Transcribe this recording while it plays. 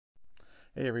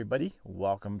Hey everybody,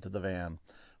 welcome to the van.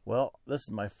 Well, this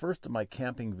is my first of my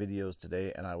camping videos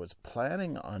today, and I was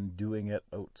planning on doing it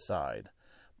outside.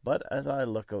 But as I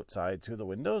look outside through the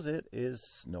windows, it is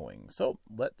snowing. So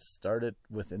let's start it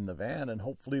within the van, and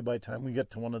hopefully by the time we get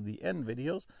to one of the end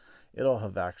videos, it'll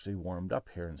have actually warmed up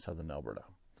here in southern Alberta.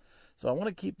 So I want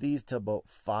to keep these to about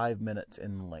 5 minutes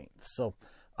in length. So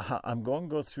I'm going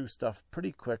to go through stuff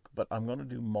pretty quick, but I'm going to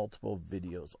do multiple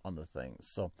videos on the things.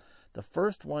 So the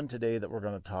first one today that we're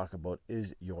going to talk about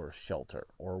is your shelter,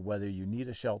 or whether you need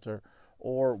a shelter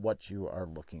or what you are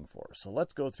looking for. So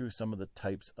let's go through some of the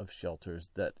types of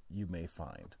shelters that you may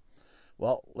find.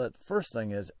 Well, the first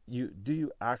thing is, do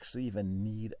you actually even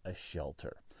need a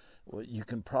shelter? Well, you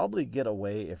can probably get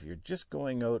away if you're just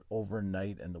going out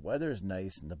overnight and the weather is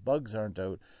nice and the bugs aren't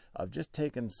out, of just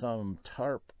taking some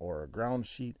tarp or a ground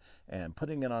sheet and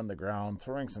putting it on the ground,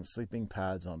 throwing some sleeping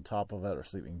pads on top of it, or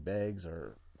sleeping bags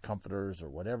or comforters or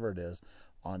whatever it is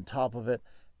on top of it,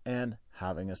 and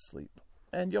having a sleep.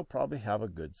 And you'll probably have a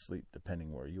good sleep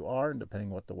depending where you are and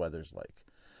depending what the weather's like.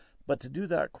 But to do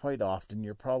that quite often,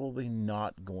 you're probably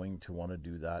not going to want to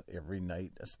do that every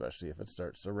night, especially if it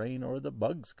starts to rain or the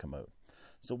bugs come out.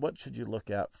 So what should you look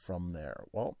at from there?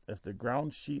 Well, if the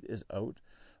ground sheet is out,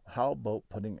 how about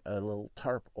putting a little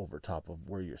tarp over top of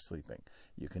where you're sleeping?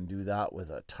 You can do that with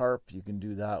a tarp. You can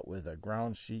do that with a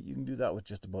ground sheet. You can do that with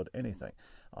just about anything.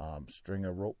 String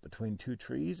a rope between two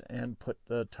trees and put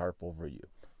the tarp over you.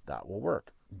 That will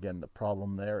work. Again, the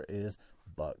problem there is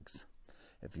bugs.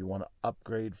 If you want to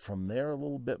upgrade from there a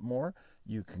little bit more,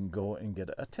 you can go and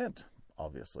get a tent,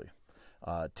 obviously.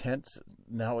 Tents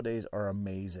nowadays are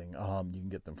amazing. You can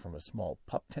get them from a small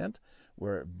pup tent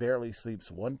where it barely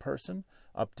sleeps one person,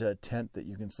 up to a tent that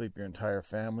you can sleep your entire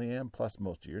family in, plus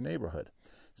most of your neighborhood.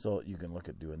 So you can look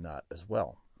at doing that as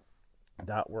well.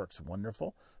 That works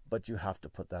wonderful, but you have to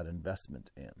put that investment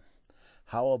in.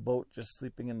 How about just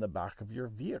sleeping in the back of your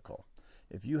vehicle?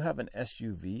 If you have an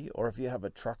SUV or if you have a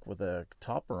truck with a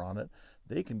topper on it,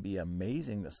 they can be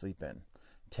amazing to sleep in.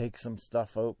 Take some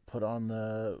stuff out, put on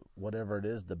the whatever it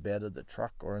is, the bed of the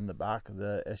truck or in the back of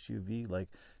the SUV, like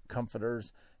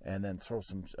comforters, and then throw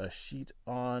a sheet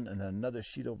on and then another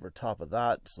sheet over top of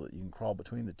that so that you can crawl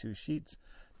between the two sheets,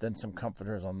 then some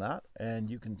comforters on that, and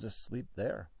you can just sleep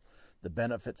there. The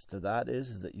benefits to that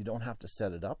is that you don't have to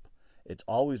set it up. It's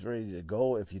always ready to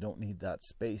go. If you don't need that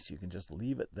space, you can just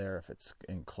leave it there if it's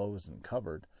enclosed and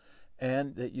covered.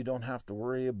 And that you don't have to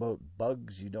worry about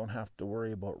bugs, you don't have to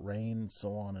worry about rain,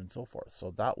 so on and so forth.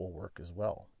 So that will work as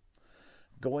well.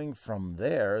 Going from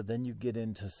there, then you get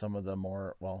into some of the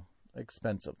more,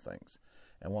 expensive things.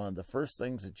 And one of the first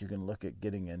things that you can look at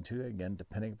getting into, again,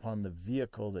 depending upon the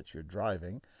vehicle that you're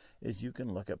driving, is you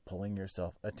can look at pulling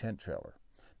yourself a tent trailer.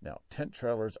 Now, tent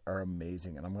trailers are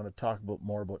amazing, and I'm going to talk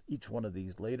more about each one of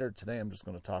these later. Today, I'm just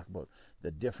going to talk about the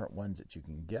different ones that you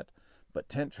can get. But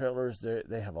tent trailers,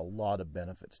 they have a lot of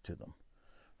benefits to them.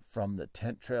 From the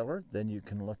tent trailer, then you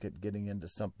can look at getting into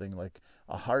something like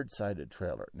a hard-sided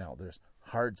trailer. Now, there's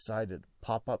hard-sided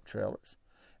pop-up trailers,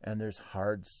 and there's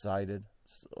hard-sided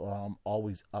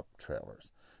always-up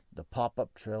trailers. The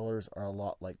pop-up trailers are a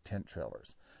lot like tent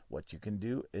trailers. What you can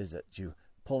do is that you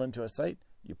pull into a site,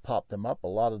 you pop them up. A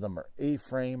lot of them are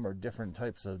A-frame or different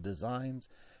types of designs,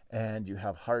 and you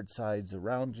have hard sides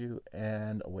around you,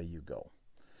 and away you go.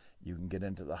 You can get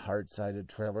into the hard-sided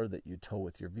trailer that you tow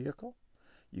with your vehicle.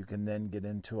 You can then get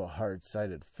into a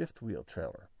hard-sided fifth-wheel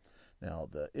trailer. Now,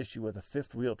 the issue with a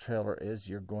fifth-wheel trailer is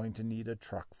you're going to need a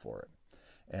truck for it.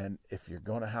 And if you're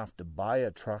going to have to buy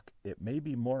a truck, it may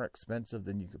be more expensive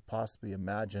than you could possibly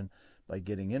imagine by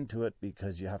getting into it,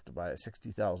 because you have to buy a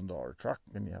 $60,000 truck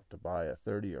and you have to buy a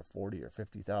 $30,000 or $40,000 or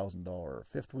 $50,000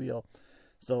 fifth wheel.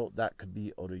 So that could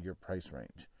be out of your price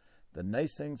range. The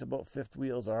nice things about fifth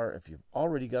wheels are, if you've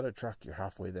already got a truck, you're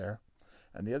halfway there.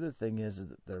 And the other thing is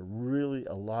that they're really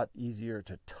a lot easier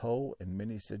to tow in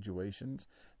many situations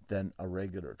than a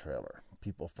regular trailer.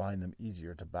 People find them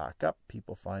easier to back up.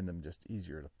 People find them just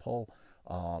easier to pull.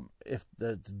 If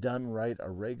that's done right, a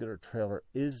regular trailer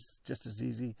is just as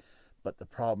easy. But the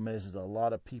problem is that a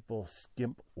lot of people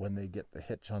skimp when they get the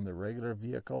hitch on the regular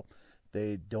vehicle.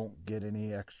 They don't get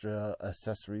any extra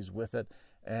accessories with it,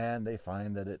 and they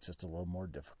find that it's just a little more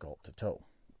difficult to tow.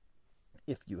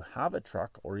 If you have a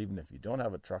truck, or even if you don't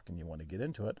have a truck and you want to get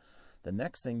into it, the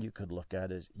next thing you could look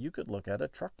at is you could look at a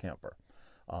truck camper.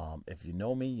 If you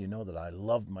know me, you know that I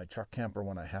loved my truck camper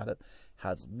when I had it.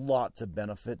 Has lots of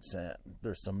benefits, and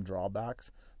there's some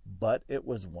drawbacks, but it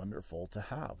was wonderful to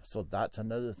have. So that's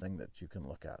another thing that you can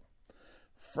look at.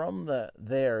 From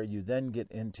there, you then get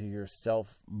into your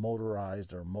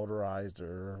self-motorized or motorized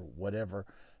or whatever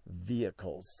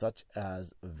vehicles such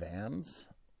as vans.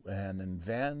 And in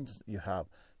vans, you have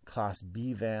Class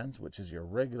B vans, which is your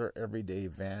regular everyday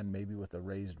van, maybe with a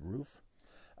raised roof.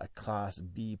 A Class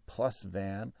B plus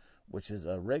van, which is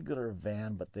a regular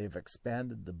van, but they've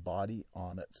expanded the body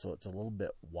on it so it's a little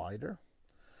bit wider.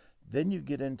 Then you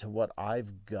get into what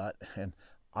I've got, and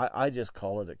I just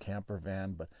call it a camper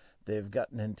van, but they've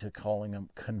gotten into calling them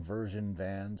conversion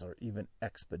vans or even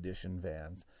expedition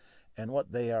vans. And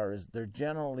what they are is they're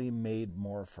generally made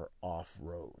more for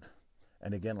off-road.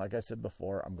 And again, like I said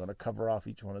before, I'm going to cover off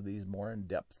each one of these more in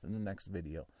depth in the next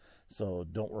video. So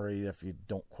don't worry if you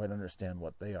don't quite understand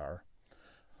what they are.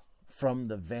 From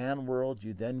the van world,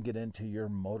 you then get into your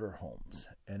motorhomes.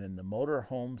 And in the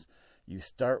motorhomes, you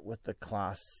start with the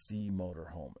Class C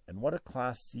motorhome. And what a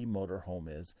Class C motorhome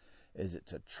is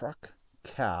it's a truck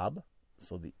cab.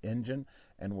 So the engine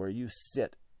and where you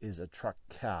sit is a truck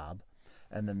cab.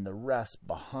 And then the rest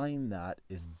behind that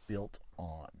is built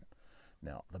on.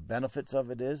 Now, the benefits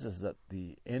of it is that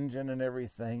the engine and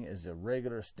everything is a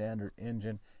regular standard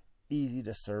engine, easy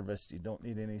to service. You don't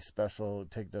need any special,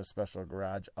 take to a special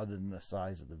garage other than the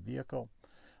size of the vehicle.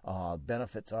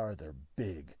 Benefits are they're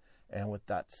big. And with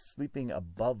that sleeping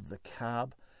above the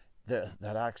cab,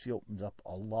 that actually opens up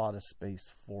a lot of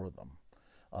space for them.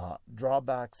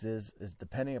 Drawbacks is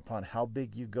depending upon how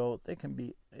big you go, they can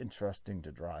be interesting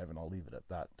to drive, and I'll leave it at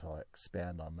that until I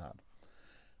expand on that.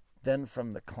 Then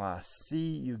from the Class C,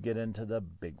 you get into the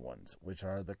big ones, which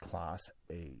are the Class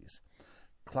A's.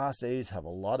 Class A's have a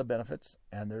lot of benefits,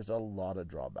 and there's a lot of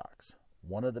drawbacks.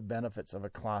 One of the benefits of a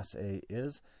Class A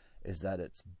is that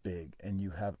it's big, and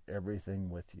you have everything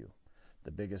with you.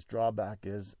 The biggest drawback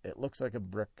is it looks like a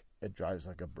brick, it drives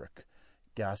like a brick.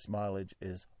 Gas mileage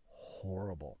is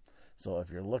horrible. So if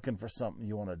you're looking for something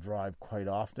you want to drive quite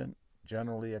often,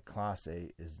 generally a Class A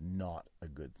is not a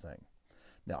good thing.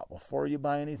 Now, before you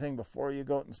buy anything, before you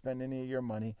go out and spend any of your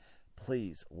money,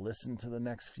 please listen to the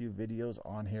next few videos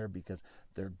on here because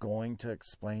they're going to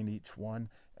explain each one.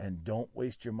 And don't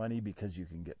waste your money because you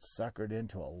can get suckered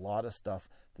into a lot of stuff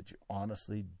that you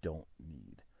honestly don't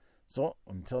need. So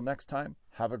until next time,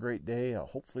 have a great day.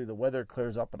 Hopefully the weather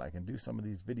clears up and I can do some of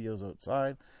these videos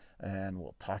outside. And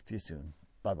we'll talk to you soon.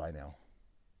 Bye-bye now.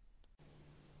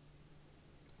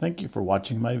 Thank you for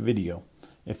watching my video.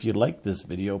 If you like this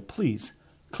video, please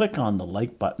click on the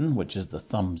like button, which is the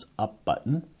thumbs up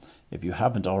button. If you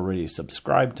haven't already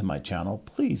subscribed to my channel,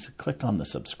 please click on the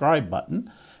subscribe button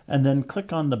and then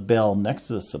click on the bell next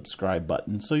to the subscribe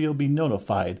button so you'll be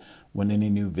notified when any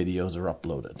new videos are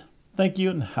uploaded. Thank you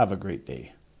and have a great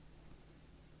day.